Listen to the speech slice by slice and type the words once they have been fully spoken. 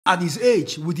at his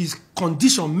age, with his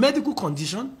condition, medical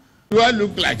condition, do I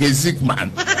look like a sick man?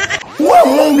 Who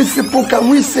among these people can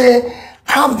we say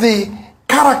have the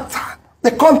character,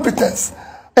 the competence,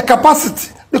 the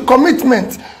capacity, the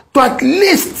commitment to at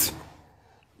least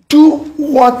do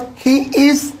what he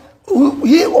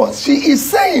or she is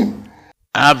saying?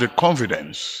 I have the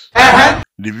confidence,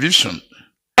 the vision,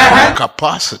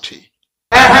 capacity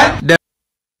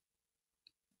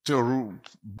to rule.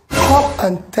 Come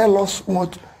and tell us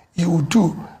what you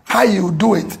do, how you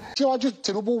do it.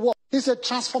 Tinibu, he's a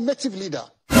transformative leader.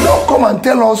 Don't come and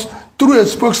tell us through a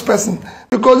spokesperson,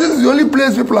 because this is the only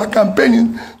place people are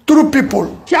campaigning through people.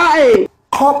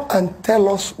 Come and tell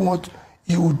us what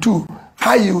you do,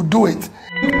 how you do it.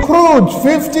 Recruit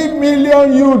 50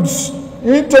 million youths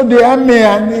into the army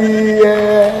and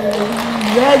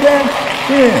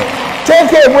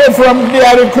take away from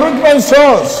their recruitment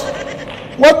source.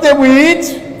 What they will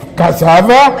eat?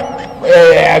 Cassava,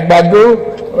 agbado,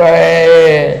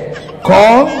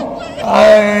 corn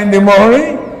in the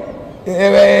morning,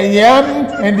 yam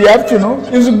in the afternoon.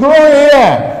 It's growing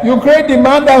here. You create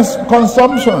demand and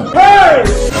consumption. Hey!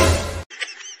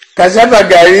 Cassava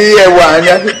gari,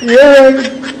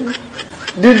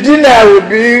 the dinner will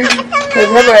be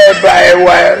cassava by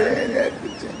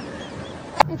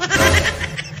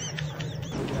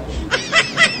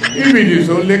If it is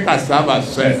only cassava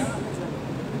self,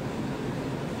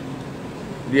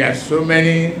 there are so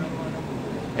many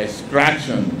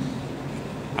extractions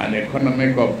and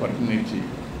economic opportunity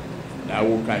that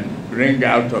we can bring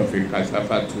out of a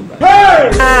cassava tuber.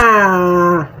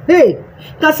 Hey,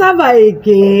 cassava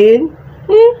again?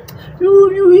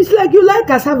 It's like you like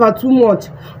cassava too much.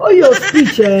 All your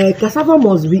speech, cassava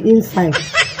must be inside.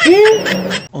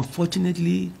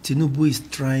 Unfortunately, Tinibu is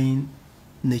trying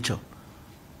nature.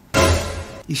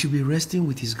 He should be resting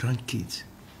with his grandkids.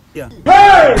 Yeah.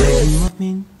 Hey! There is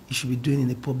nothing he should be doing in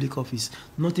a public office.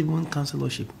 Not even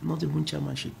councillorship, not even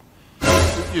chairmanship.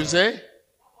 You say?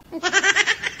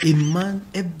 A man,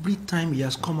 every time he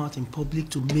has come out in public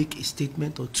to make a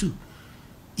statement or two,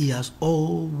 he has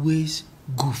always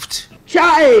goofed.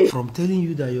 From telling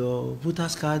you that your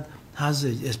voter's card has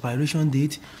an expiration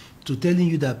date, to telling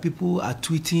you that people are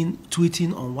tweeting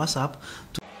on WhatsApp.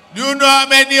 Do you know how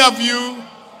many of you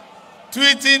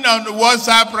tweeting on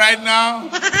WhatsApp right now?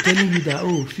 Telling you that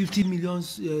 50 million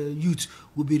youths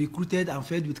will be recruited and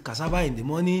fed with cassava in the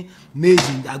morning, maize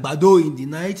in agbado in the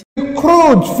night.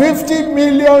 Recruit 50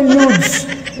 million youths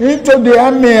into the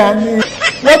army and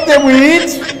what they will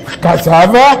eat?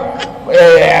 Cassava,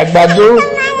 agbado,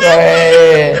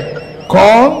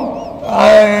 corn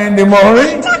in the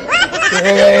morning,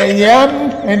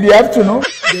 yam in the afternoon.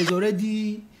 There's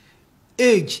already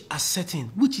age as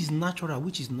setting, which is natural,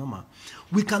 which is normal.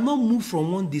 We cannot move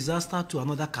from one disaster to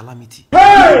another calamity.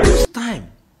 Hey!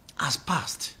 Time has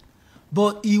passed,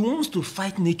 but he wants to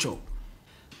fight nature.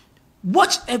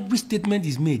 Watch every statement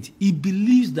is made. He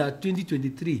believes that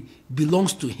 2023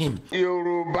 belongs to him.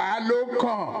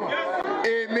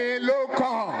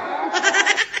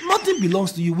 Nothing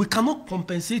belongs to you. We cannot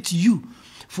compensate you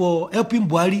for helping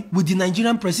Buhari with the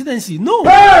Nigerian presidency. No.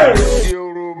 Hey!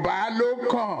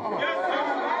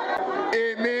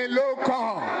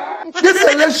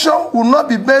 This election will not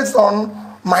be based on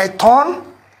my turn.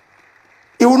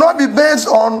 It will not be based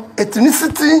on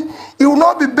ethnicity. It will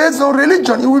not be based on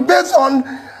religion. It will be based on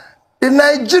the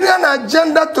Nigerian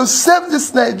agenda to save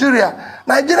this Nigeria.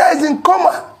 Nigeria is in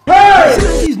coma. Hey!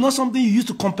 Presidency is not something you use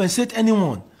to compensate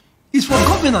anyone. It's for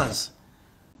governance.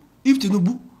 If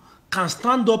Tinibu can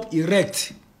stand up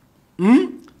erect,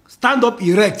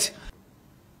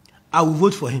 I will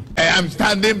vote for him. I am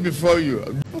standing before you.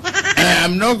 I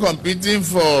am not competing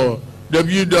for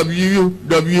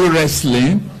WWW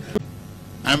wrestling.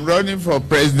 I'm running for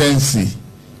presidency.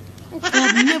 I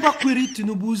have never queried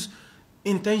Tinibu's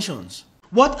intentions.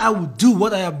 What I would do,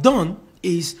 what I have done,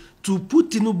 is to put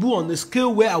Tinibu on a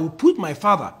scale where I will put my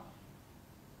father.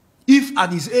 If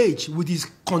at his age, with his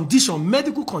condition,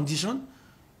 medical condition,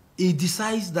 he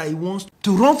decides that he wants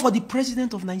to run for the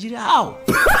president of Nigeria, how?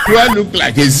 Do I look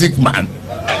like a sick man?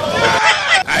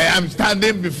 I am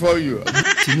standing before you.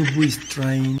 Tinibu is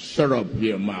trying. Shut up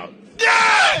your mouth.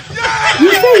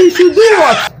 You say he should do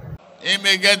what? He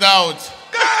may get out.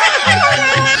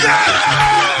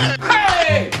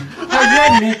 Hey!